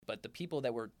people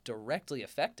that were directly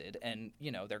affected, and,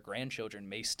 their grandchildren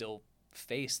may still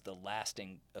face the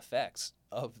lasting effects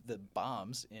of the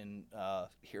bombs in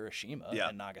Hiroshima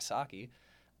and Nagasaki.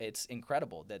 It's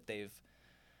incredible that they've,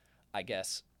 I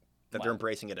guess... That they're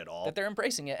embracing it at all. That they're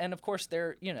embracing it. And, of course,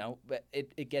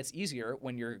 it gets easier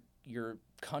when your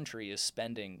country is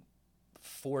spending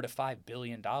 $4 to $5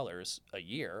 billion a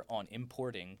year on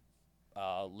importing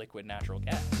liquid natural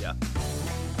gas. Yeah.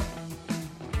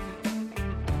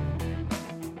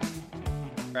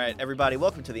 All right, everybody,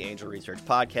 welcome to the Angel Research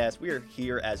Podcast. We are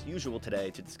here, as usual,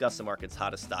 today to discuss the market's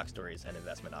hottest stock stories and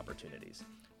investment opportunities.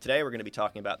 Today, we're going to be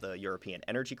talking about the European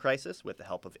energy crisis with the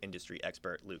help of industry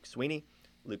expert Luke Sweeney.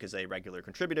 Luke is a regular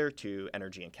contributor to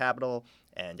Energy and Capital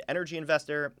and Energy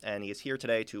Investor, and he is here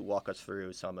today to walk us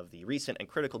through some of the recent and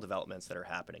critical developments that are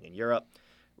happening in Europe.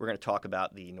 We're going to talk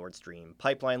about the Nord Stream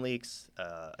pipeline leaks,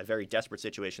 a very desperate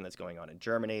situation that's going on in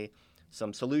Germany,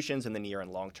 some solutions in the near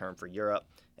and long term for Europe,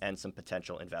 and some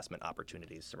potential investment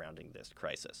opportunities surrounding this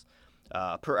crisis.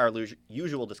 Per our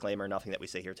usual disclaimer, nothing that we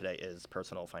say here today is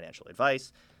personal financial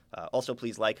advice. Also,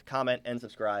 please like, comment, and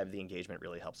subscribe. The engagement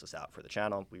really helps us out for the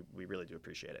channel. We really do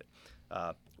appreciate it.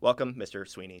 Welcome, Mr.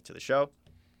 Sweeney, to the show.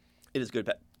 It is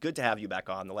good to have you back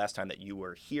on. The last time that you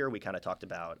were here, we kind of talked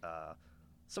about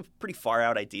some pretty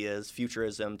far-out ideas,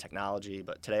 futurism, technology,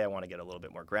 but today I want to get a little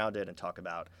bit more grounded and talk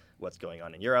about what's going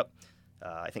on in Europe.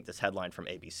 I think this headline from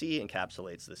ABC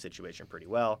encapsulates the situation pretty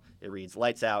well. It reads,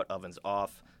 "Lights out, ovens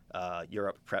off.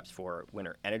 Europe preps for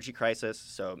winter energy crisis."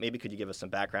 So maybe could you give us some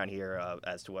background here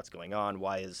as to what's going on?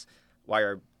 Why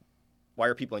are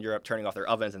people in Europe turning off their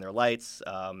ovens and their lights?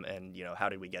 And how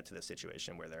did we get to this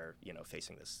situation where they're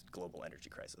facing this global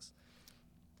energy crisis?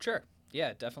 Sure. Yeah,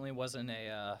 it definitely wasn't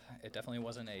a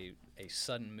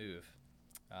sudden move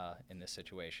in this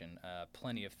situation.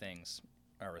 Plenty of things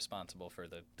are responsible for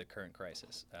the current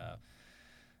crisis.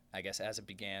 I guess as it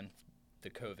began, the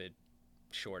COVID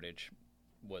shortage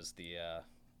was the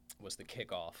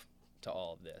kickoff to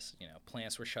all of this.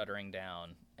 Plants were shuttering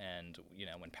down, and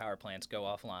when power plants go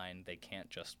offline, they can't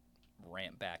just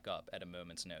ramp back up at a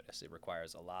moment's notice. It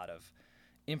requires a lot of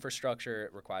infrastructure.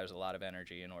 It requires a lot of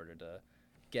energy in order to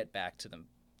get back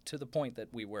to the point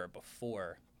that we were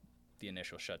before the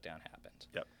initial shutdown happened.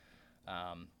 Yep.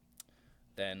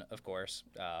 Then, of course,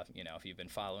 if you've been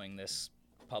following this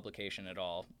publication at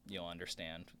all, you'll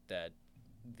understand that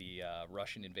the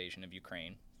Russian invasion of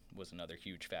Ukraine was another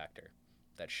huge factor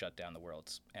that shut down the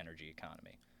world's energy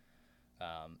economy.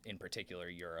 In particular,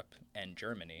 Europe and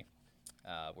Germany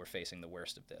were facing the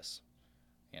worst of this.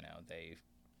 They've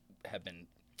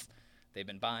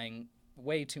been buying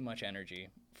way too much energy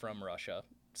from Russia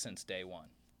since day one.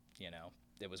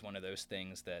 It was one of those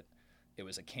things that it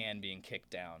was a can being kicked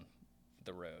down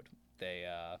the road.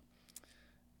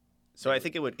 So I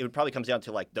think it would probably comes down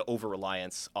to like the over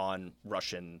reliance on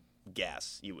Russian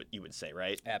gas. You would say,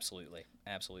 right? Absolutely.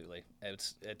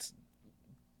 It's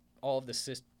all of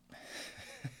the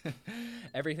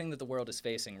everything that the world is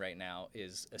facing right now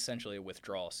is essentially a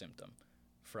withdrawal symptom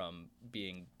from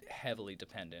being heavily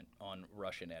dependent on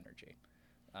Russian energy.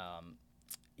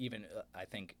 I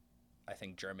think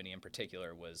Germany in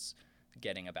particular was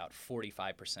getting about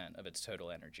 45% of its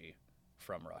total energy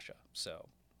from Russia. So,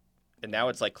 and now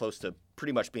it's like close to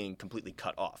pretty much being completely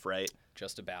cut off, right?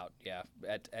 Just about, yeah.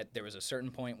 There was a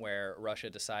certain point where Russia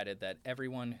decided that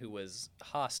everyone who was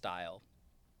hostile,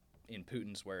 in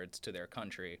Putin's words, to their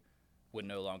country would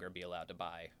no longer be allowed to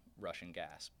buy Russian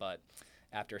gas. But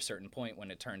after a certain point, when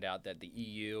it turned out that the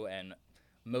EU and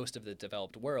most of the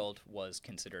developed world was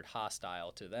considered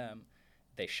hostile to them,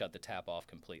 they shut the tap off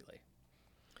completely.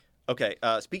 Okay,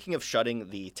 speaking of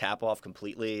shutting the tap off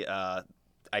completely,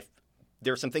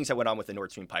 there are some things that went on with the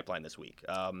Nord Stream pipeline this week.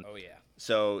 Oh, yeah.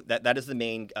 So that is the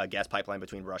main gas pipeline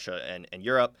between Russia and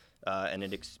Europe, and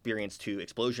it experienced 2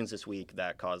 explosions this week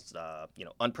that caused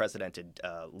unprecedented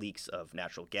leaks of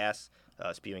natural gas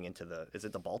spewing into is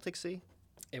it the Baltic Sea?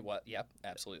 It was, yep,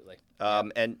 absolutely.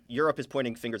 And Europe is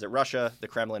pointing fingers at Russia. The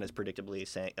Kremlin is predictably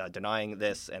denying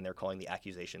this, and they're calling the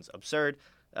accusations absurd.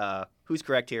 Who's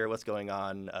correct here? What's going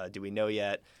on? Do we know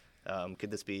yet?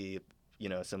 Could this be,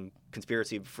 some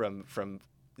conspiracy from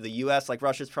the U.S. like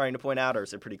Russia's trying to point out, or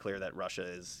is it pretty clear that Russia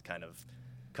is kind of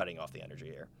cutting off the energy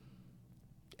here?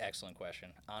 Excellent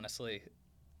question. Honestly,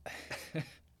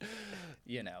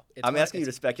 I'm asking you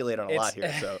to speculate on a lot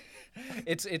here. So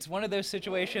it's one of those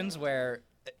situations where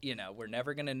we're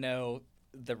never going to know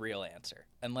the real answer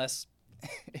unless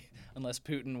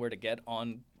Putin were to get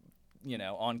on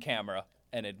camera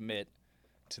and admit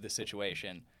to the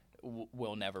situation.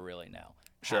 We'll never really know.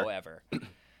 Sure. However,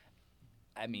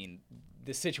 I mean,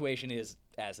 the situation is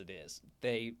as it is.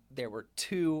 There were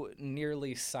two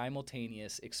nearly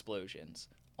simultaneous explosions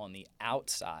on the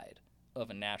outside of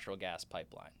a natural gas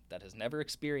pipeline that has never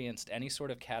experienced any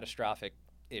sort of catastrophic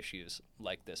issues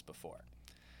like this before.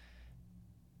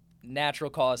 Natural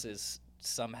causes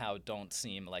somehow don't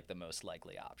seem like the most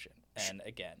likely option. And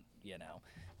again,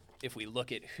 if we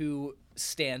look at who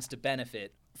stands to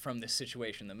benefit from this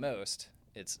situation the most,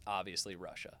 it's obviously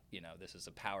Russia. This is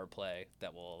a power play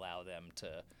that will allow them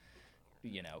to,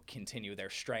 continue their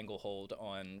stranglehold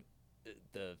on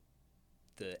the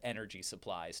energy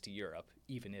supplies to Europe,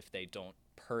 even if they don't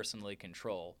personally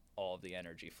control all of the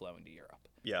energy flowing to Europe.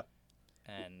 Yeah.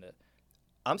 And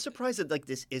I'm surprised that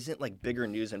this isn't bigger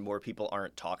news and more people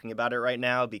aren't talking about it right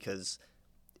now, because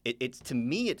it's to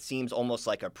me it seems almost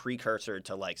like a precursor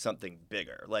to something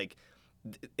bigger.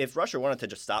 If Russia wanted to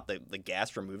just stop the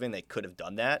gas from moving, they could have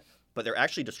done that, but they're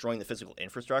actually destroying the physical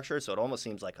infrastructure, so it almost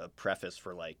seems like a preface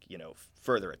for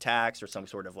further attacks or some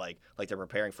sort of they're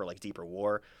preparing for deeper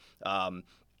war.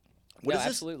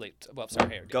 Absolutely. Well,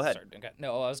 sorry. Go ahead. Sorry. Okay.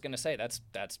 No, I was going to say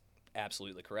that's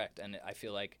absolutely correct, and I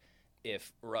feel like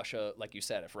if Russia, like you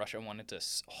said, if Russia wanted to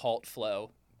halt flow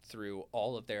through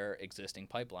all of their existing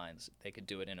pipelines, they could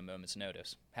do it in a moment's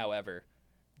notice. However,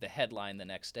 the headline the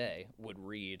next day would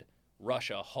read,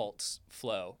 Russia halts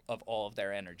flow of all of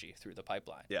their energy through the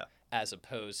pipeline. Yeah. As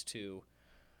opposed to,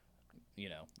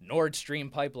 Nord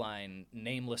Stream pipeline,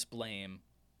 nameless blame,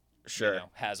 sure,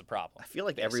 has a problem. I feel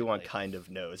like basically. Everyone kind of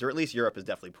knows, or at least Europe is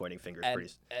definitely pointing fingers.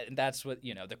 And that's what,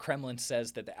 the Kremlin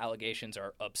says that the allegations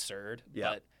are absurd.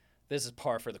 Yeah. But this is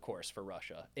par for the course for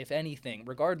Russia. If anything,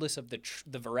 regardless of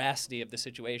the veracity of the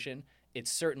situation, it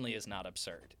certainly is not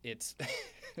absurd. It's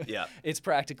yeah, it's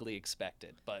practically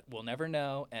expected, but we'll never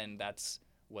know, and that's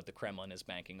what the Kremlin is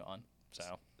banking on.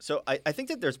 So I think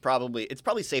that it's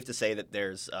probably safe to say that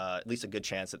there's at least a good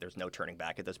chance that there's no turning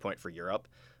back at this point for Europe.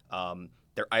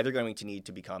 They're either going to need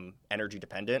to become energy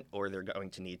dependent, or they're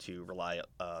going to need to rely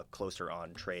closer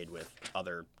on trade with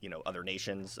other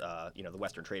nations, the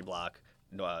Western trade bloc,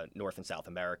 North and South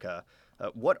America.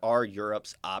 What are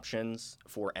Europe's options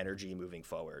for energy moving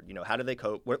forward? How do they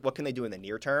cope? What can they do in the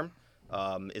near term?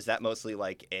 Is that mostly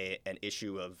an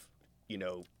issue of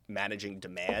managing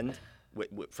demand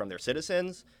from their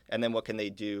citizens, and then what can they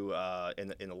do in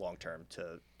the long term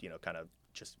to kind of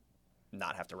just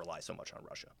not have to rely so much on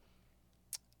Russia?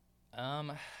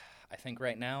 I think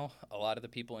right now a lot of the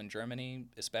people in Germany,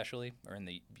 especially, or in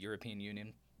the European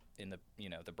Union, in the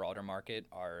the broader market,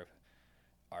 are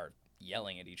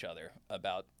yelling at each other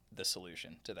about the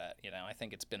solution to that. I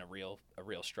think it's been a real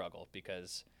struggle,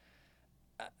 because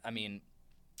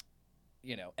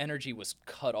energy was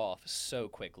cut off so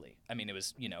quickly. It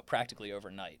was practically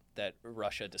overnight that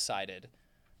Russia decided,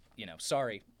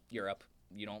 sorry, Europe,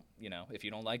 you don't if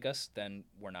you don't like us, then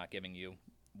we're not giving you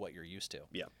what you're used to.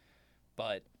 Yeah.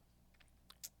 But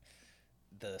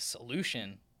the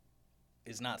solution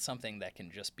is not something that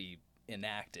can just be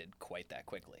enacted quite that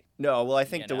quickly. No, well, I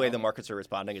think the way the markets are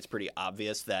responding, it's pretty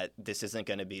obvious that this isn't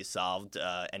going to be solved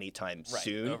anytime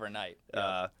soon. Overnight.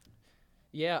 I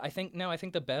think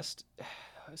the best.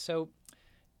 So,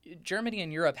 Germany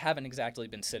and Europe haven't exactly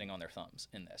been sitting on their thumbs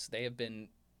in this. They have been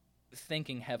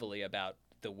thinking heavily about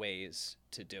the ways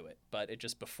to do it, but it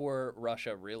just, before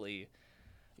Russia really,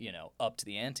 upped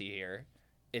the ante here,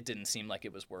 it didn't seem like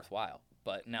it was worthwhile.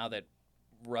 But now that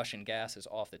Russian gas is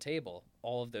off the table,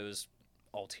 all of those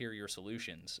ulterior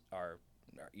solutions are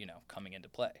coming into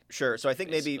play. Sure. So I think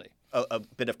maybe a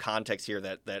bit of context here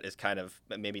that is kind of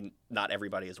maybe not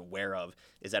everybody is aware of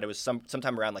is that it was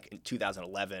sometime around in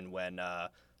 2011 when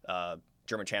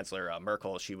German Chancellor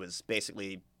Merkel, she was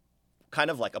basically kind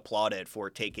of applauded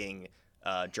for taking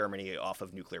Germany off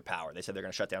of nuclear power. They said they're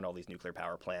going to shut down all these nuclear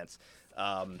power plants.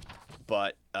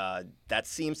 But that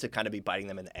seems to kind of be biting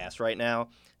them in the ass right now.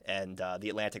 And The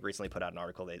Atlantic recently put out an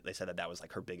article. They said that was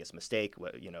her biggest mistake,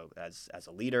 as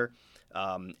a leader.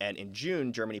 And in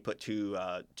June, Germany put two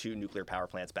nuclear power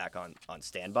plants back on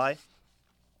standby.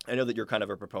 I know that you're kind of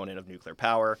a proponent of nuclear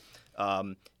power.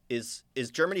 Is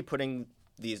Germany putting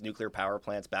these nuclear power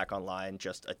plants back online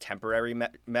just a temporary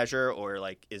measure, or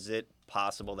is it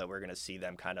possible that we're going to see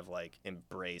them kind of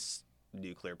embrace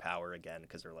nuclear power again,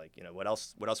 because they're what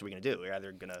else are we going to do? We're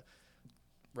either going to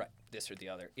this or the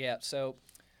other. Yeah. So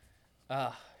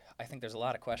I think there's a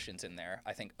lot of questions in there.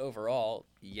 I think overall,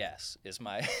 yes, is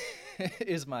my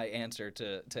is my answer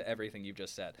to everything you've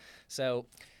just said. So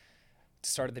to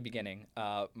start at the beginning,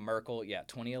 Merkel,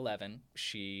 2011,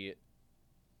 she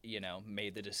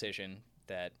made the decision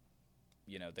that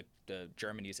the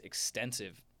Germany's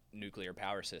extensive nuclear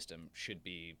power system should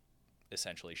be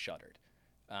essentially shuttered.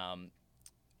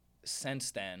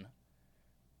 since then,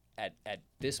 at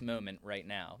this moment right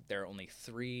now, there are only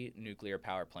 3 nuclear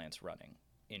power plants running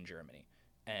in Germany,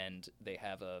 and they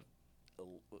have a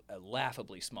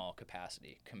laughably small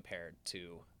capacity compared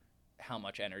to how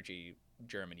much energy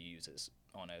Germany uses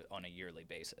on a yearly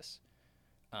basis.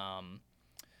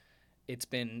 It's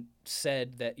been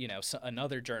said that,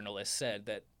 another journalist said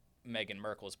that Meghan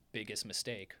Markle's biggest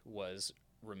mistake was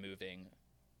removing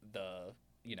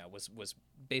was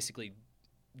basically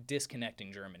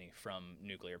disconnecting Germany from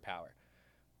nuclear power.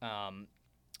 Not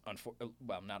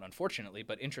unfortunately,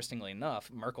 but interestingly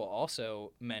enough, Merkel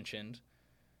also mentioned,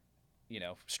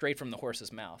 straight from the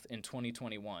horse's mouth in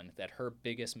 2021 that her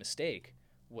biggest mistake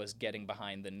was getting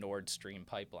behind the Nord Stream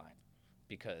pipeline,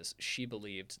 because she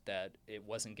believed that it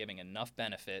wasn't giving enough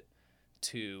benefit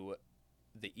to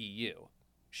the EU.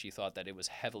 She thought that it was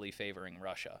heavily favoring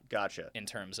Russia. Gotcha. In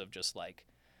terms of just like,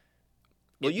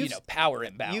 well, power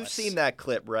imbalance. You've seen that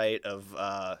clip, right? Of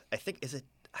I think is it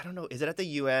at the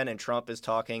UN, and Trump's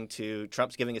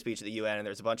giving a speech at the UN, and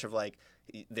there's a bunch of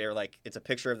it's a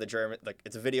picture of the German,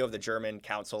 it's a video of the German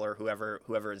counselor,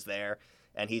 whoever is there.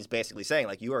 And he's basically saying,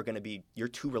 you're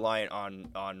too reliant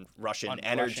on Russian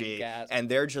energy, gas. And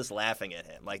they're just laughing at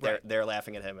him. They're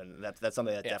laughing at him, and that's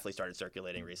something that definitely started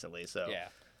circulating recently. So yeah,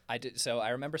 I did. So I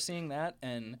remember seeing that,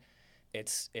 and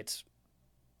it's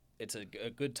a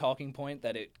good talking point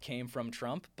that it came from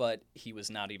Trump, but he was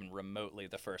not even remotely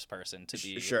the first person to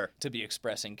be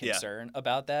expressing concern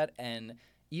about that. And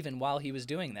even while he was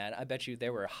doing that, I bet you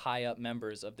there were high up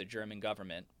members of the German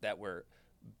government that were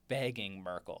begging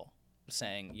Merkel,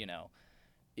 saying,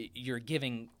 you're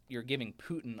giving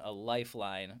Putin a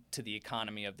lifeline to the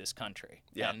economy of this country.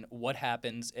 Yeah. And what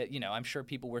happens, I'm sure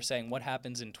people were saying, what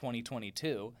happens in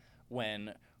 2022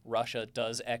 when Russia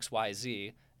does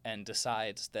XYZ and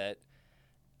decides that,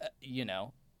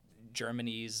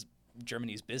 Germany's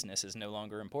business is no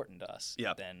longer important to us.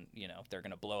 Yeah. Then, they're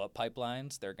going to blow up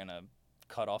pipelines, they're going to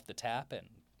cut off the tap, and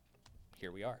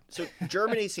here we are. So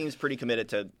Germany seems pretty committed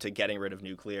to getting rid of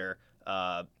nuclear.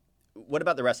 What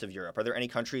about the rest of Europe? Are there any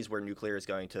countries where nuclear is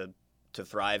going to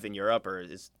thrive in Europe, or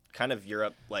is kind of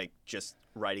Europe just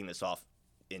writing this off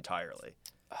entirely?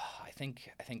 I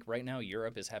think right now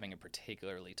Europe is having a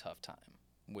particularly tough time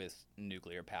with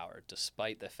nuclear power,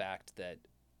 despite the fact that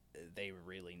they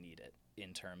really need it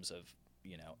in terms of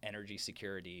energy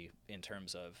security, in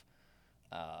terms of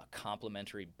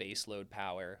complementary baseload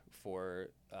power for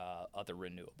other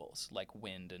renewables like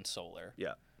wind and solar.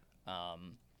 Yeah.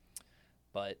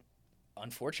 But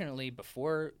unfortunately,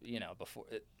 before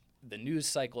the news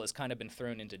cycle has kind of been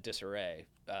thrown into disarray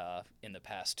in the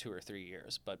past 2 or 3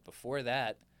 years. But before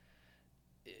that,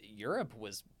 Europe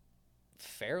was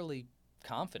fairly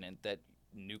confident that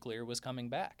nuclear was coming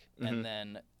back. Mm-hmm. And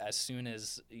then as soon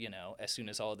as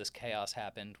all of this chaos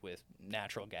happened with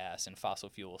natural gas and fossil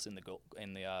fuels in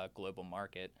the global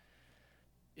market,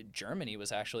 Germany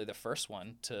was actually the first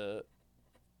one to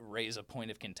raise a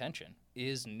point of contention.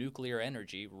 Is nuclear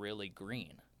energy really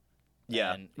green?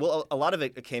 Yeah. Well, a lot of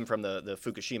it came from the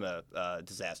Fukushima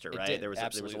disaster, right? There was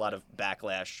a lot of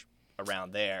backlash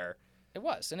around there. It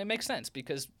was, and it makes sense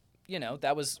because,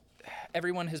 that was,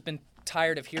 everyone has been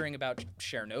tired of hearing about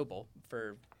Chernobyl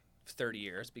for 30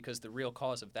 years because the real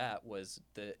cause of that was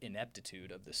the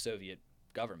ineptitude of the Soviet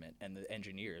government and the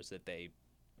engineers that they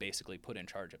basically put in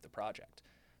charge of the project.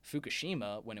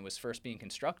 Fukushima, when it was first being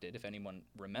constructed, if anyone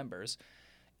remembers,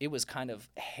 it was kind of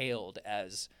hailed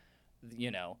as,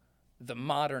 the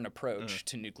modern approach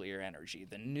to nuclear energy,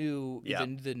 the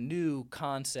new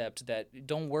concept that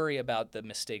don't worry about the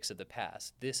mistakes of the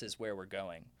past. This is where we're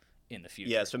going in the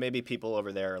future. Yeah, so maybe people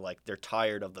over there they're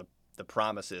tired of the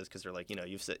promises because they're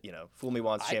you've said fool me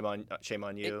once, shame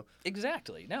on you.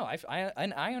 Exactly. No,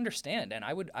 I understand, and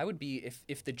I would be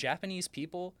if the Japanese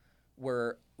people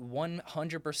were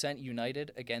 100%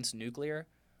 united against nuclear,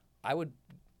 I would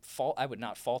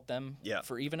not fault them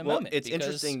for even a moment. It's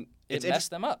interesting. It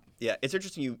messed them up. Yeah, it's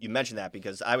interesting you mentioned that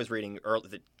because I was reading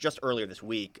just earlier this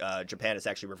week, Japan is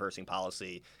actually reversing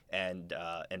policy and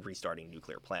restarting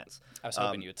nuclear plants. I was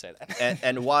hoping you would say that.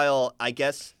 and while I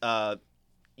guess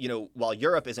while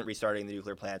Europe isn't restarting the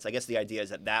nuclear plants, I guess the idea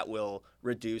is that will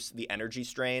reduce the energy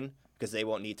strain because they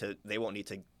won't need to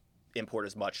import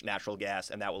as much natural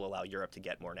gas, and that will allow Europe to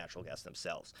get more natural gas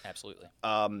themselves. Absolutely.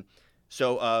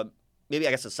 So maybe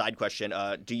I guess a side question: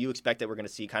 do you expect that we're going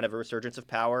to see kind of a resurgence of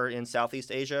power in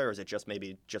Southeast Asia, or is it just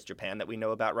Japan that we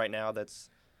know about right now?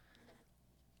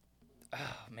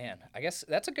 Oh man, I guess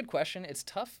that's a good question. It's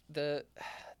tough. The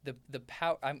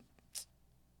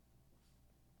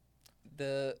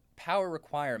power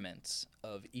requirements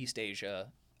of East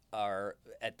Asia are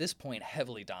at this point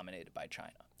heavily dominated by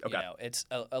China. Okay. You know, it's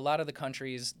a lot of the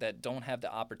countries that don't have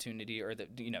the opportunity or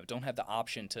that don't have the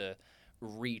option to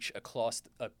reach across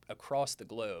the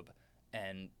globe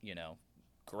and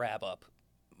grab up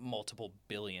multiple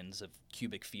billions of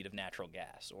cubic feet of natural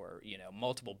gas or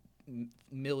multiple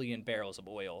million barrels of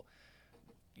oil.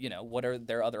 What are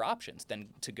their other options than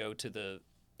to go to the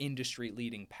industry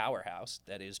leading powerhouse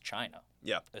that is China?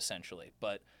 Yeah. Essentially.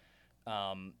 But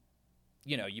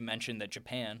you mentioned that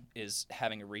Japan is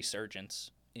having a resurgence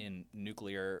in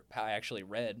nuclear power. I actually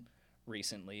read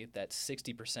recently that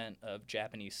 60% of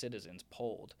Japanese citizens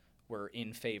polled were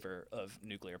in favor of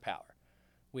nuclear power,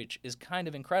 which is kind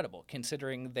of incredible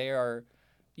considering they are,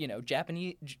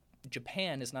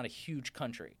 Japan is not a huge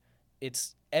country.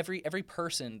 It's every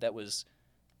person that was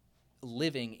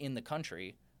living in the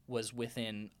country was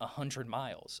within 100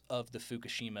 miles of the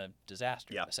Fukushima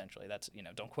disaster. Yeah. Essentially, that's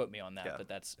don't quote me on that, Yeah. but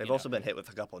that's They've also been hit with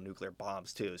a couple of nuclear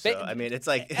bombs too. So I mean, it's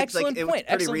like it was pretty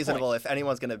Excellent reasonable. point. If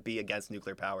anyone's going to be against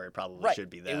nuclear power, it probably right. should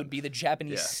be them. It would be the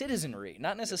Japanese Yeah. citizenry,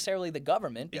 not necessarily the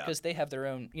government, Yeah. because they have their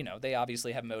own. They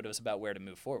obviously have motives about where to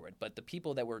move forward. But the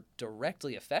people that were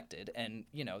directly affected, and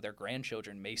their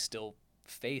grandchildren may still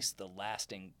face the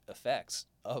lasting effects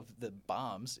of the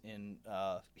bombs in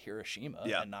Hiroshima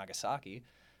Yeah. and Nagasaki.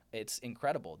 It's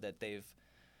incredible that they've,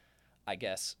 I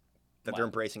guess, that they're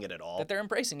embracing it at all. that they're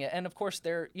embracing it. And of course,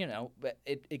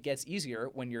 it gets easier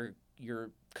when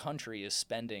your country is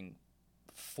spending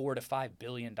 $4 to $5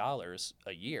 billion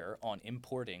a year on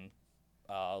importing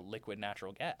liquid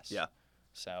natural gas. Yeah.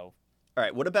 So. All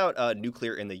right. What about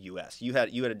nuclear in the U.S.? You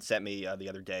had sent me the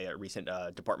other day a recent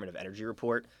Department of Energy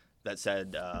report that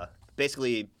said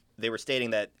basically they were stating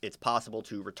that it's possible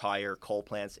to retire coal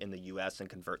plants in the U.S. and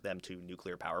convert them to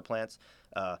nuclear power plants.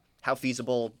 How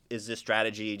feasible is this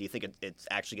strategy? Do you think it's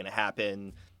actually going to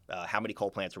happen? How many coal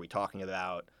plants are we talking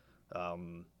about?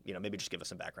 Maybe just give us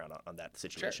some background on that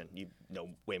situation. Sure. You know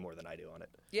way more than I do on it.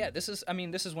 Yeah, this is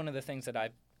one of the things that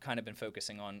I've kind of been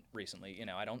focusing on recently.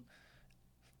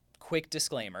 Quick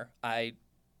disclaimer, I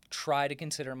try to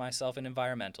consider myself an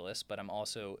environmentalist, but I'm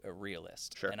also a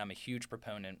realist. Sure. And I'm a huge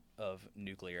proponent of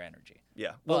nuclear energy.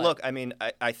 Yeah. Well, look, I mean,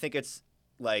 I think it's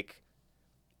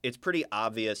pretty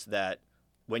obvious that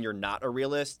when you're not a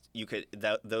realist,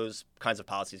 those kinds of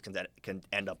policies can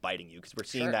end up biting you, because we're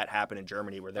seeing Sure. that happen in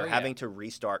Germany, where they're having to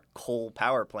restart coal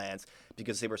power plants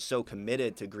because they were so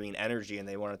committed to green energy and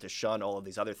they wanted to shun all of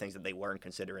these other things that they weren't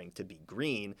considering to be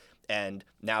green, and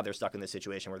now they're stuck in this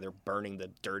situation where they're burning the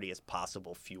dirtiest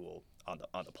possible fuel on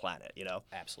the planet.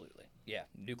 Absolutely. Yeah.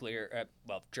 Nuclear.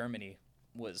 Germany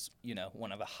was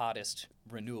one of the hottest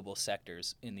renewable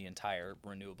sectors in the entire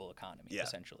renewable economy. Yeah.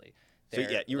 Essentially. So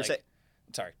yeah, you were saying.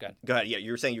 Sorry, go ahead. Go ahead. Yeah,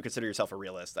 you were saying you consider yourself a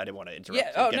realist. I didn't want to interrupt.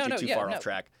 Yeah. Get you too far off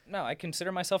track. No, I consider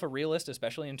myself a realist,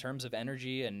 especially in terms of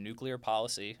energy and nuclear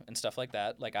policy and stuff like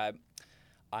that. Like I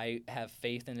have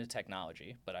faith in the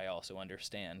technology, but I also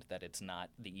understand that it's not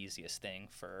the easiest thing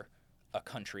for a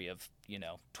country of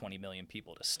 20 million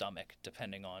people to stomach,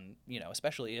 depending on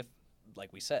especially if,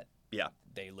 like we said,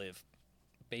 they live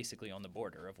basically on the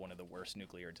border of one of the worst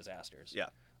nuclear disasters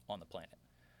on the planet.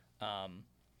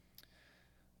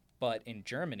 But in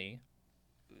Germany,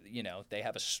 they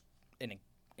have an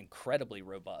incredibly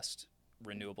robust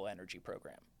renewable energy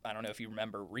program. I don't know if you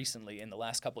remember recently, in the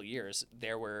last couple of years,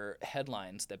 there were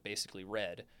headlines that basically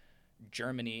read,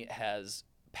 Germany has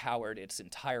powered its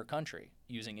entire country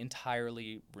using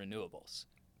entirely renewables.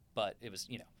 But it was,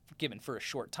 given for a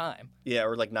short time. Yeah,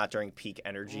 or like not during peak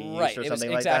energy right. use or It something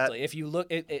was, like that. Exactly. If you look,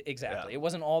 exactly. Yeah. It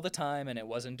wasn't all the time, and it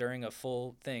wasn't during a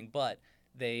full thing. But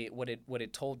what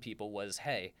it told people was,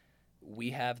 hey,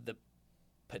 we have the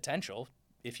potential,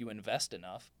 if you invest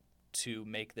enough, to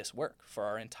make this work for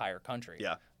our entire country,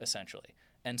 essentially.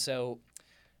 And so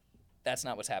that's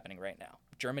not what's happening right now.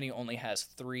 Germany only has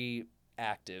 3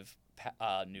 active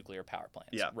nuclear power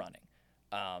plants running.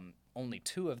 Only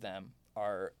 2 of them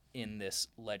are in this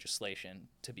legislation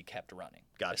to be kept running,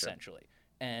 essentially.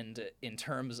 And in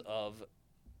terms of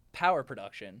power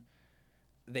production,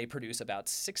 they produce about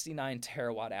 69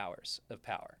 terawatt hours of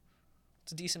power.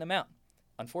 It's a decent amount.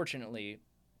 Unfortunately,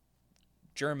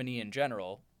 Germany in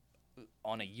general,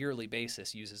 on a yearly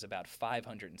basis, uses about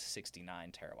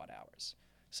 569 terawatt hours.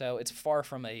 So it's far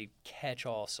from a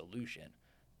catch-all solution,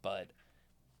 but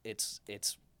it's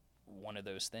one of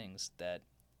those things that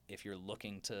if you're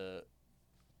looking to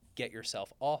get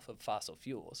yourself off of fossil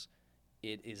fuels,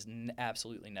 it is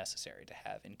absolutely necessary to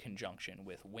have in conjunction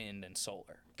with wind and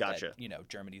solar. Gotcha. That,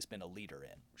 Germany's been a leader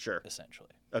in. Sure.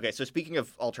 Essentially. Okay, so speaking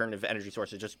of alternative energy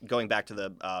sources, just going back to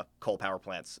the coal power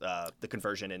plants, the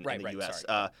conversion in the U.S.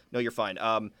 Sorry. No, you're fine.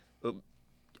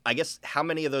 I guess how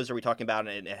many of those are we talking about,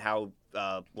 and how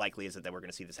likely is it that we're going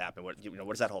to see this happen? What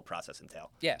does that whole process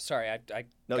entail? Yeah, sorry, I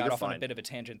No, got you're off on fine. a bit of a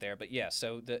tangent there, but yeah.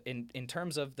 So in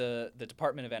terms of the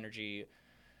Department of Energy,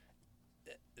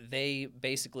 they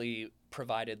basically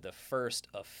provided the first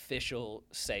official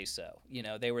say-so.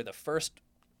 They were the first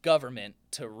government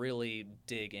to really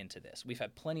dig into this. We've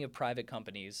had plenty of private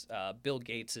companies. Bill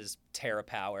Gates'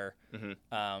 TerraPower,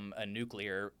 a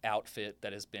nuclear outfit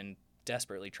that has been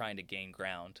desperately trying to gain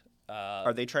ground.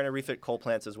 Are they trying to refit coal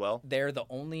plants as well?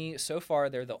 So far,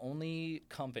 they're the only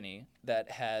company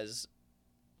that has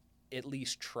at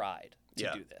least tried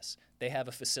to do this. They have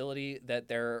a facility that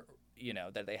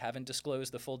that they haven't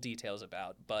disclosed the full details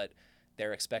about, but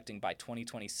they're expecting by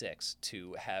 2026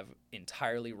 to have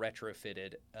entirely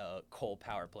retrofitted a coal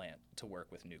power plant to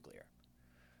work with nuclear.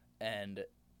 And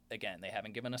again, they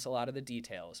haven't given us a lot of the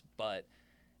details, but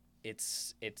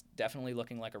it's definitely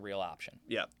looking like a real option.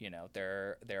 Yeah.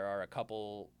 There are a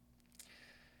couple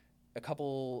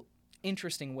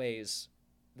interesting ways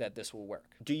that this will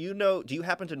work. Do you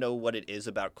happen to know what it is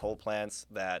about coal plants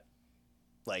that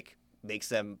makes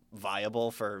them viable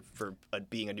for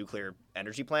being a nuclear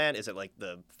energy plant? Is it like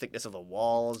the thickness of the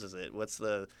walls? Is it what's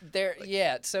the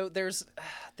Yeah, so there's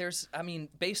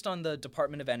based on the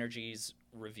Department of Energy's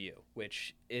review,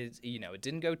 which is it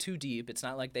didn't go too deep. It's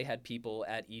not like they had people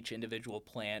at each individual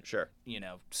plant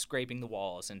scraping the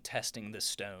walls and testing the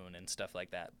stone and stuff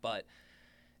like that. But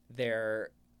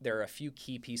there are a few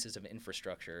key pieces of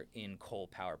infrastructure in coal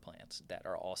power plants that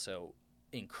are also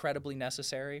incredibly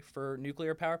necessary for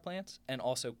nuclear power plants and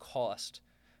also cost,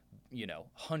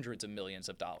 hundreds of millions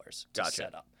of dollars to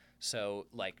set up. So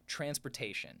like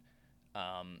transportation,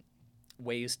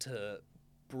 ways to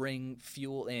bring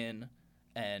fuel in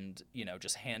and,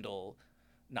 just handle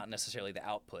not necessarily the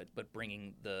output, but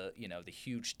bringing the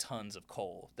huge tons of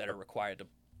coal that are required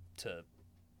to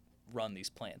run these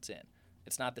plants in.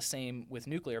 It's not the same with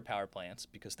nuclear power plants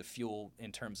because the fuel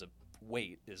in terms of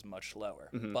weight is much lower.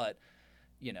 Mm-hmm. But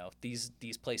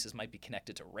these places might be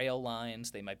connected to rail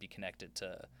lines. They might be connected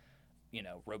to,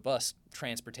 robust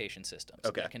transportation systems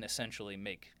that can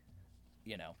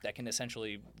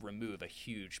essentially remove a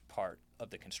huge part of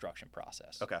the construction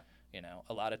process. Okay.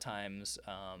 A lot of times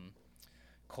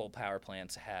coal power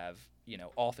plants have,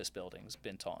 office buildings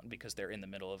built on because they're in the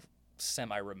middle of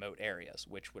semi-remote areas,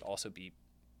 which would also be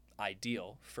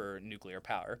ideal for nuclear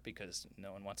power because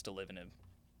no one wants to live in a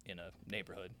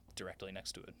neighborhood directly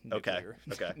next to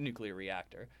a nuclear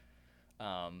reactor.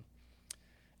 And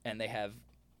they have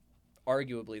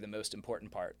arguably the most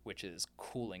important part, which is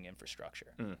cooling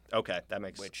infrastructure. That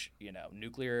makes... Which,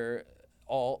 nuclear,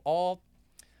 all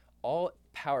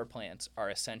power plants are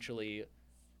essentially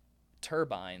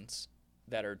turbines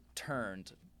that are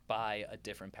turned by a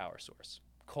different power source.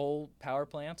 Coal power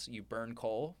plants, you burn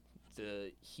coal,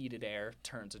 the heated air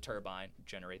turns a turbine,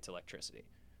 generates electricity.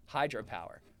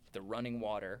 Hydropower, the running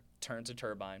water turns a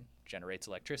turbine, generates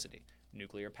electricity.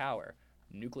 Nuclear power,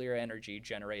 nuclear energy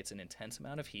generates an intense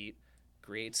amount of heat,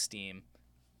 creates steam,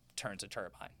 turns a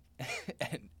turbine,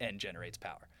 and generates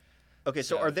power. Okay,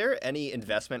 so are there any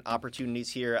investment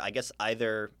opportunities here? I guess I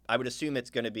would assume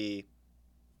it's going to be,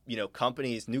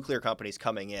 nuclear companies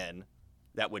coming in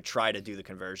that would try to do the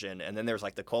conversion, and then there's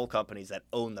like the coal companies that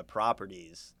own the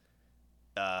properties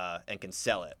and can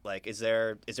sell it. Like, is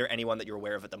there anyone that you're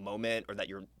aware of at the moment, or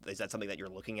is that something that you're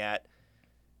looking at,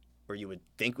 or you would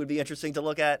think would be interesting to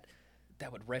look at?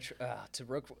 That would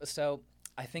so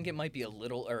I think it might be a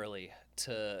little early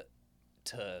to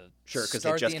sure, because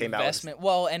start it just the came investment. out.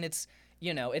 Well, and it's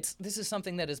this is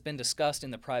something that has been discussed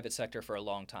in the private sector for a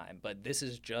long time, but this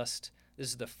is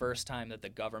the first time that the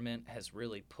government has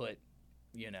really put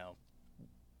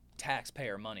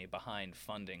taxpayer money behind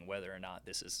funding whether or not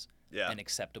this is an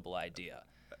acceptable idea.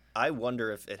 I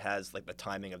wonder if it has the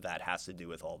timing of that has to do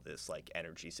with all this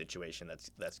energy situation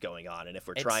that's going on, and if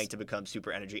we're trying to become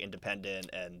super energy independent.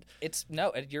 And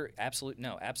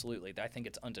absolutely. I think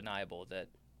it's undeniable that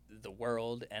the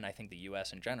world, and I think the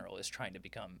U.S. in general, is trying to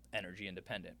become energy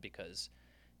independent, because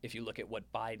if you look at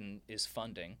what Biden is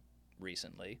funding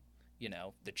recently,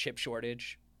 the chip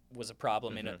shortage was a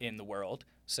problem in the world,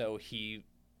 so he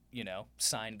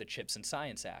signed the Chips and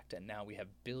Science Act, and now we have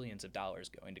billions of dollars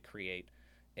going to create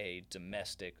a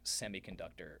domestic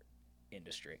semiconductor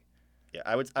industry. Yeah,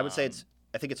 I would say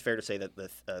I think it's fair to say that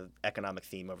the economic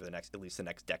theme over at least the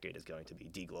next decade is going to be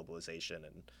deglobalization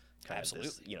and kind of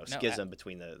this schism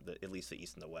between at least the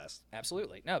East and the West.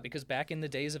 Absolutely. No, because back in the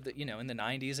days of in the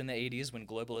 90s and the 80s when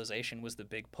globalization was the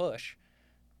big push,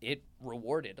 it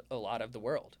rewarded a lot of the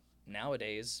world.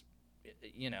 Nowadays,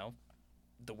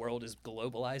 the world is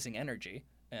globalizing energy,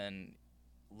 and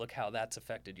look how that's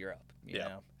affected Europe. You Yeah.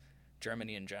 know,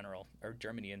 Germany in general, or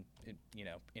Germany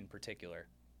in particular,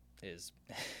 is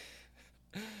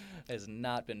has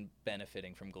not been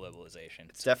benefiting from globalization.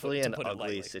 It's definitely to an put it ugly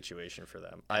lightly. situation for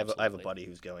them. I have a Absolutely. buddy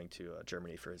who's going to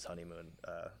Germany for his honeymoon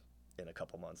in a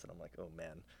couple months, and I'm like, oh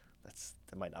man,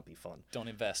 that might not be fun. Don't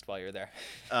invest while you're there.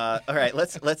 All right,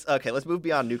 let's move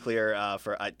beyond nuclear.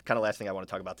 Kind of last thing I want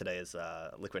to talk about today is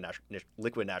liquid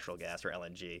natural gas, or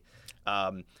LNG.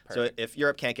 So Perfect. if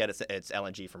Europe can't get its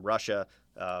LNG from Russia,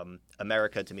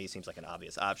 America to me seems like an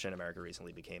obvious option. America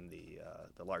recently became the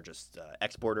largest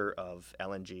exporter of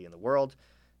LNG in the world.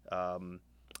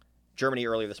 Germany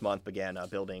earlier this month began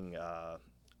building,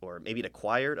 or maybe it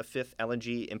acquired, a fifth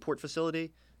LNG import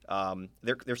facility.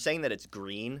 They're saying that it's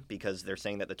green because they're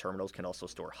saying that the terminals can also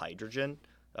store hydrogen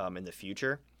in the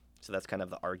future. So that's kind of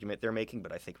the argument they're making,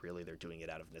 but I think really they're doing it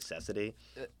out of necessity.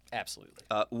 Absolutely.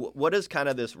 What does kind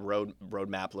of this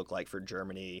roadmap look like for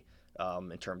Germany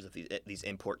in terms of these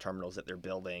import terminals that they're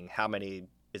building? How many?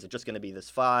 Is it just going to be this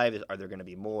 5? Are there going to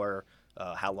be more?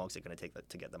 How long is it going to take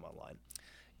to get them online?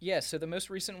 Yeah. So the most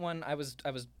recent one I was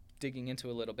digging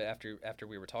into a little bit after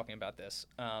we were talking about this.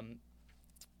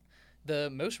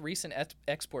 The most recent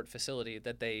export facility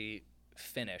that they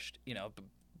finished,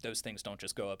 those things don't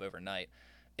just go up overnight.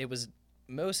 It was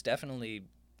most definitely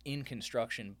in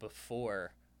construction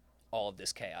before all of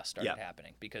this chaos started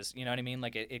happening, because you know what I mean?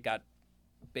 Like it got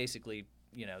basically,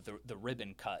 the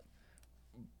ribbon cut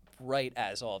right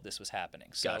as all of this was happening.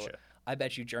 So Gotcha. I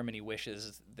bet you Germany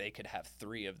wishes they could have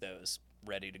 3 of those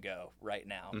ready to go right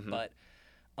now. Mhm. But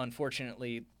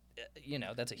unfortunately,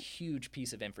 that's a huge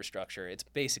piece of infrastructure. It's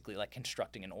basically like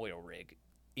constructing an oil rig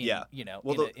in,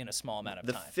 in a small amount of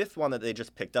The time. fifth one that they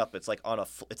just picked up, it's like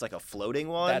it's like a floating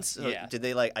one. Did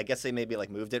they I guess they maybe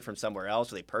moved it from somewhere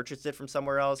else, or they purchased it from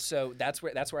somewhere else? So that's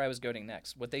where I was going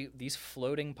next. These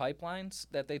floating pipelines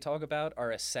that they talk about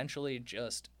are essentially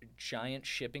just giant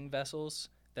shipping vessels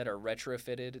that are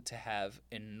retrofitted to have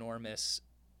enormous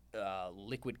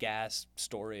liquid gas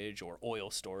storage or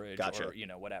oil storage. Gotcha.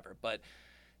 Or whatever. But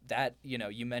that,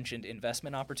 you mentioned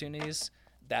investment opportunities.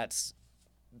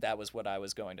 That was what I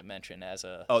was going to mention as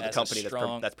a the company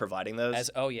that's providing those.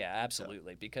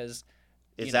 Absolutely. Because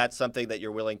is that something that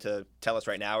you're willing to tell us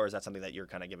right now, or is that something that you're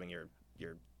kind of giving your?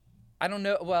 I don't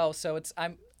know. Well, so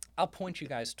I'll point you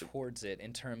guys towards it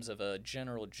in terms of a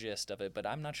general gist of it, but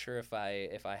I'm not sure if I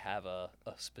have a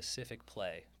specific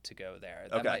play to go there.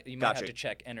 You might have to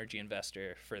check Energy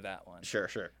Investor for that one. Sure.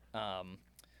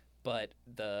 But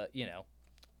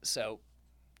so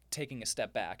taking a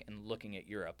step back and looking at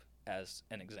Europe as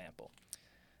an example,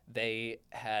 they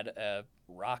had a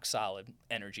rock solid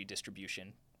energy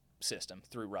distribution system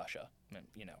through Russia.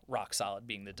 Rock solid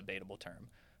being the debatable term,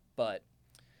 but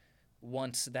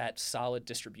once that solid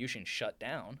distribution shut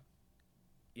down,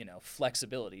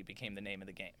 flexibility became the name of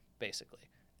the game,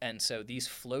 basically. And so these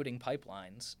floating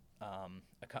pipelines,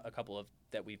 a couple of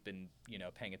that we've been,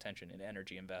 paying attention in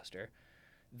Energy Investor,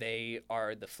 they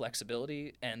are the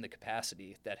flexibility and the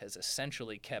capacity that has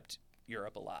essentially kept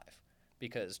Europe alive,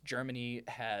 because Germany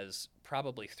has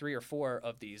probably 3 or 4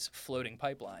 of these floating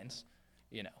pipelines,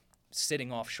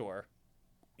 sitting offshore,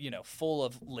 full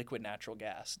of liquid natural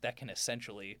gas that can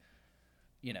essentially,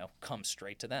 come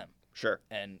straight to them. Sure.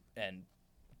 And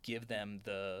give them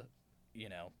the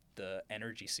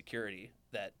energy security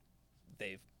that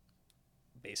they've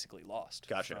basically lost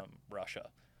from Russia.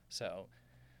 So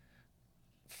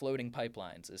floating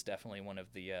pipelines is definitely one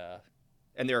of the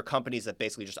and there are companies that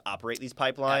basically just operate these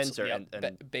pipelines,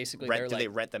 and basically they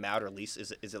rent them out, or lease?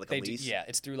 Is it like a lease?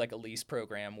 It's through like a lease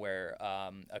program where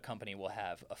a company will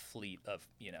have a fleet of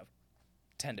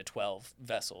 10 to 12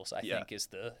 vessels. I think is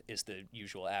the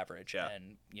usual average,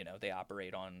 and they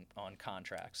operate on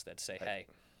contracts that say, hey,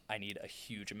 I need a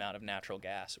huge amount of natural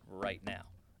gas right now,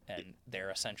 and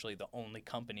they're essentially the only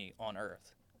company on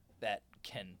Earth that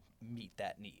can meet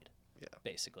that need. Yeah.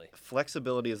 Basically.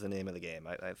 Flexibility is the name of the game.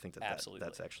 I think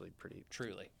that's actually pretty.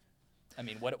 Truly. I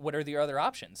mean, what are the other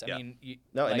options? I mean,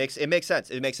 it makes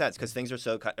sense. It makes sense because things are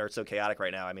so chaotic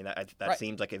right now. I mean, that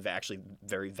seems like a actually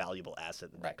very valuable asset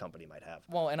that company might have.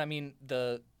 Well, and I mean,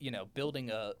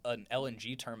 building an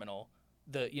LNG terminal,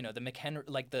 the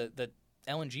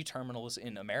LNG terminals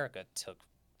in America took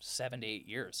 7 to 8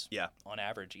 years. On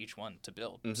average, each one to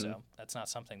build. Mm-hmm. So that's not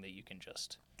something that you can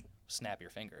just snap your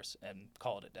fingers and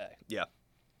call it a day. Yeah.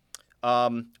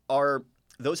 Are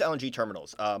those LNG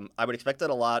terminals? I would expect that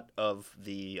a lot of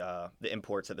the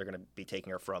imports that they're going to be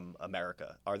taking are from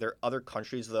America. Are there other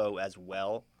countries though as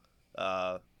well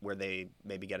where they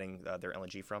may be getting their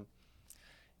LNG from?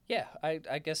 Yeah,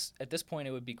 I guess at this point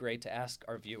it would be great to ask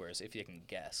our viewers if you can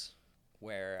guess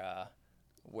where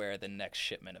where the next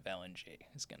shipment of LNG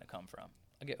is going to come from.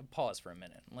 I'll pause for a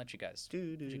minute and let you guys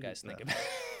think about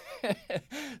it.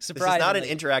 This is not an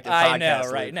interactive podcast. I know,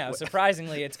 right? No,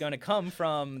 surprisingly, it's going to come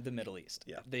from the Middle East.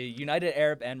 Yeah. The United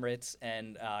Arab Emirates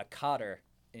and Qatar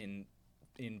in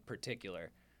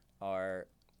particular are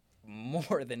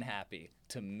more than happy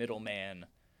to middleman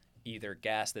either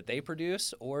gas that they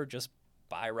produce or just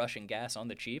buy Russian gas on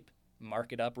the cheap,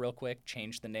 mark it up real quick,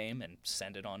 change the name, and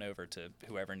send it on over to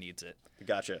whoever needs it.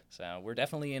 Gotcha. So we're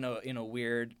definitely in a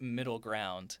weird middle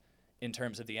ground in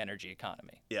terms of the energy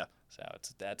economy. Yeah. So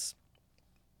that's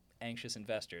anxious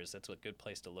investors. That's a good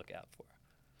place to look out for.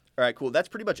 All right, cool. That's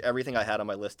pretty much everything I had on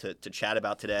my list to chat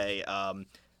about today.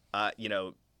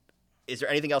 Is there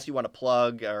anything else you want to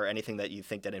plug or anything that you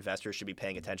think that investors should be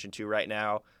paying attention to right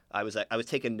now? I was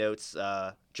taking notes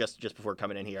just before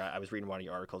coming in here. I was reading one of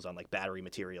your articles on like battery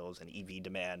materials and EV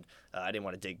demand. I didn't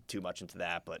want to dig too much into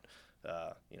that, but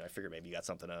I figured maybe you got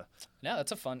something to. No,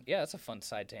 that's a fun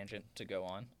side tangent to go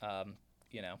on.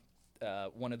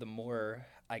 One of the more,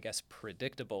 I guess,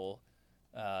 predictable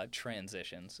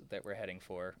transitions that we're heading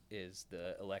for is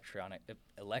the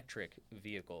electric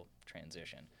vehicle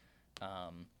transition.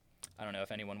 I don't know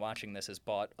if anyone watching this has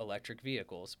bought electric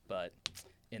vehicles, but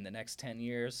in the next 10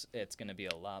 years, it's going to be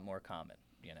a lot more common.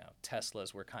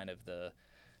 Teslas were kind of the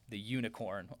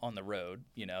unicorn on the road,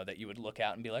 that you would look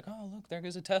out and be like, oh, look, there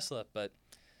goes a Tesla. But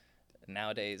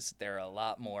nowadays, they're a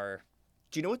lot more.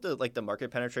 Do you know what the market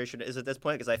penetration is at this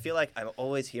point? Because I feel like I'm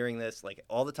always hearing this like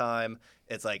all the time.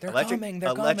 It's like electric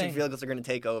vehicles are going to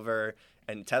take over,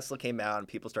 and Tesla came out and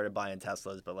people started buying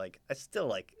Teslas. But like I still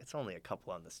like it's only a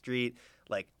couple on the street.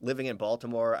 Like living in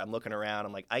Baltimore, I'm looking around.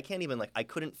 I'm like I can't even I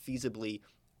couldn't feasibly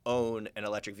own an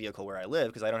electric vehicle where I live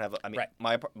because I don't have.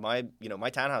 My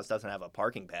townhouse doesn't have a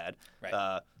parking pad.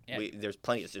 Right. There's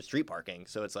plenty of street parking,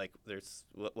 so it's like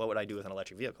what would I do with an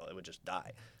electric vehicle? It would just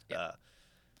die. Yeah.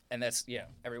 And that's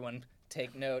everyone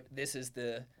take note. This is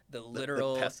the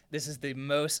literal. This is the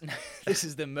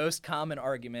most common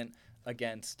argument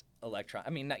against electron.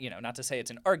 I mean, not to say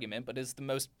it's an argument, but it's the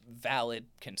most valid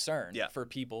concern for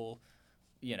people,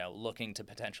 looking to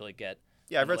potentially get.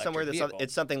 Yeah, I've read somewhere that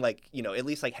it's something like at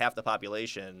least like half the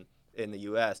population in the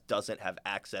U.S. doesn't have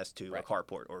access to a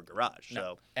carport or a garage. No.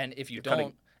 So and if you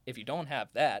don't have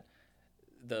that,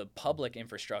 the public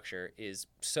infrastructure is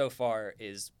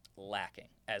lacking.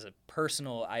 As a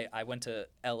personal, I went to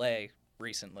LA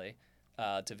recently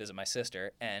to visit my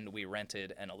sister, and we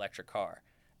rented an electric car.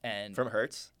 And from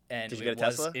Hertz? And did you get a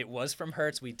Tesla? It was from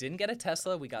Hertz. We didn't get a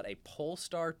Tesla. We got a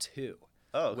Polestar 2.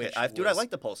 Oh, okay. I like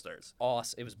the Polestars.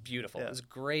 Awesome. It was beautiful. Yeah. It was a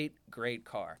great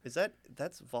car.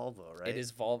 That's Volvo, right? It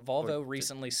is Volvo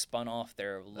recently spun off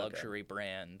their luxury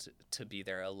brand to be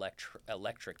their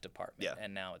electric department,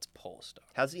 and now it's Polestar.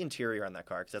 How's the interior on that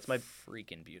car? Because that's my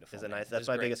freaking beautiful. Is it nice? That's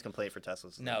my biggest complaint for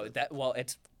Teslas. No,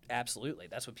 it's absolutely.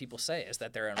 That's what people say is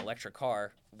that they're an electric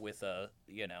car with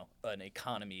an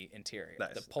economy interior.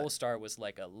 Nice, the Polestar was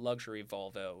like a luxury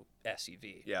Volvo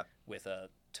SUV. Yeah. With a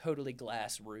totally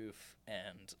glass roof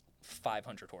and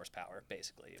 500 horsepower,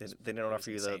 basically. They don't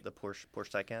offer you the Porsche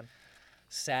Taycan?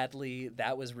 Sadly,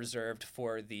 that was reserved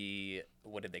for the,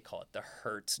 what did they call it? The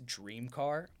Hertz Dream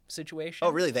Car situation.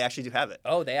 Oh, really? They actually do have it?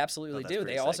 Oh, they absolutely do.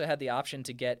 They sick. Also had the option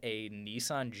to get a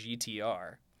Nissan GTR.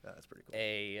 Oh, that's pretty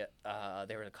cool.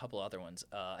 There were a couple other ones.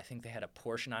 I think they had a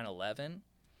Porsche 911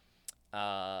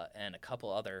 and a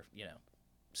couple other,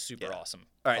 super awesome.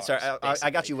 All right, cars, sorry, I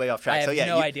got you way off track. I have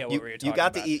no idea what we were talking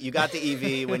about. You got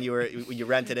the EV when you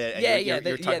rented it. And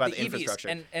you're talking about the infrastructure.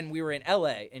 EVs, and we were in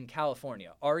LA, in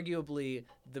California, arguably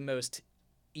the most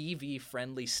EV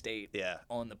friendly state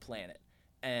on the planet.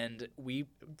 And we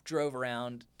drove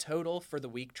around total for the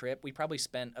week trip. We probably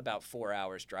spent about 4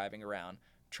 hours driving around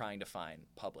trying to find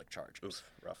public chargers. Oof,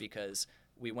 rough. Because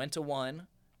we went to one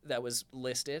that was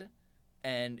listed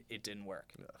and it didn't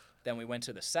work. Ugh. Then we went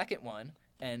to the second one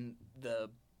and the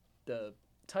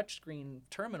touchscreen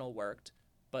terminal worked,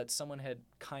 but someone had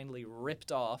kindly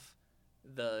ripped off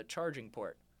the charging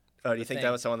port. Oh, do you think that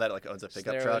was someone that owns a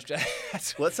pickup truck?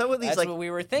 What's up with these? That's what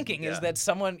we were thinking. Is that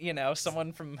someone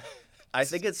from? I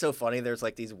think it's so funny. There's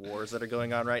these wars that are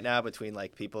going on right now between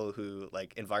people who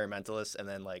environmentalists and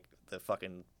then the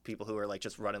fucking people who are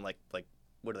just running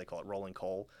what do they call it? Rolling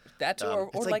coal. That too,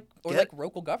 or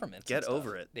local governments. Get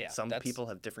over it. Yeah, some people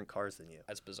have different cars than you.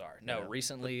 That's bizarre. No,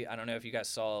 recently, I don't know if you guys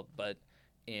saw, but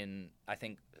I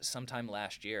think sometime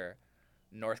last year,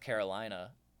 North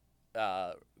Carolina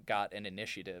got an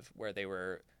initiative where they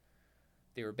were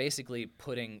basically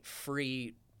putting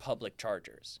free public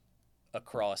chargers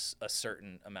across a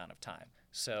certain amount of time.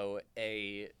 So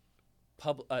a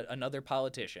another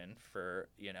politician for,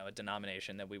 you know, a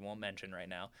denomination that we won't mention right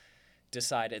now,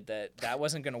 decided that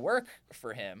wasn't going to work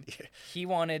for him. He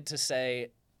wanted to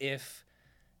say if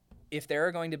there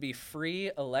are going to be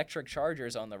free electric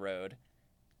chargers on the road,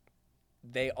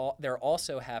 there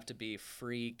also have to be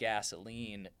free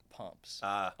gasoline pumps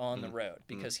on the road,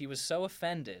 because he was so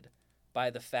offended by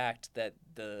the fact that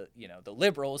the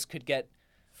liberals could get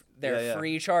their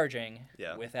free charging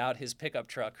without his pickup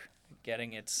truck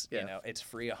getting its its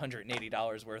free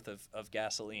 $180 worth of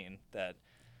gasoline,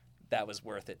 that was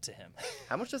worth it to him.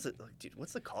 How much does it, dude,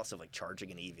 what's the cost of like charging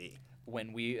an EV?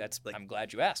 I'm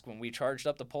glad you asked. When we charged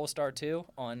up the Polestar 2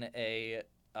 on a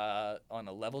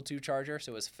level 2 charger,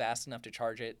 so it was fast enough to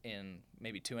charge it in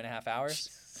maybe 2.5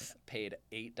 hours, paid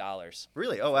 $8.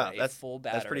 Really? Oh wow, that's full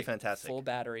battery. That's pretty fantastic. Full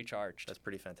battery charged. That's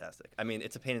pretty fantastic. I mean,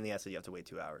 it's a pain in the ass that you have to wait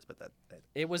 2 hours, but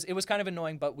it was kind of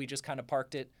annoying. But we just kind of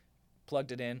parked it,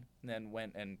 plugged it in, and then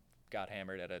went and got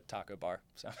hammered at a taco bar.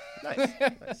 So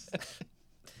nice.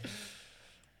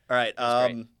 All right.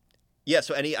 Yeah.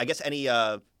 So any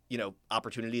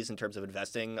opportunities in terms of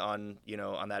investing on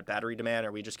that battery demand?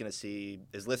 Are we just going to see,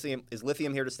 is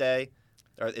lithium here to stay?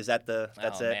 Or is that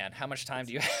that's it? Oh man, how much time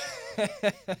do you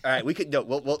have? All right,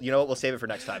 we'll save it for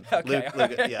next time. Okay,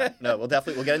 Luke, yeah. No, we'll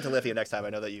get into lithium next time.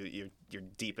 I know that you're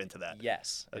deep into that.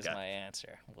 Yes, is my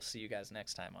answer. We'll see you guys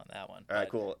next time on that one. All right,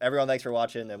 cool. Everyone, thanks for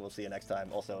watching, and we'll see you next time.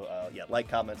 Also, like,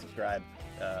 comment, subscribe.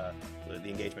 The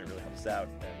engagement really helps us out,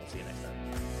 and we'll see you next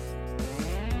time.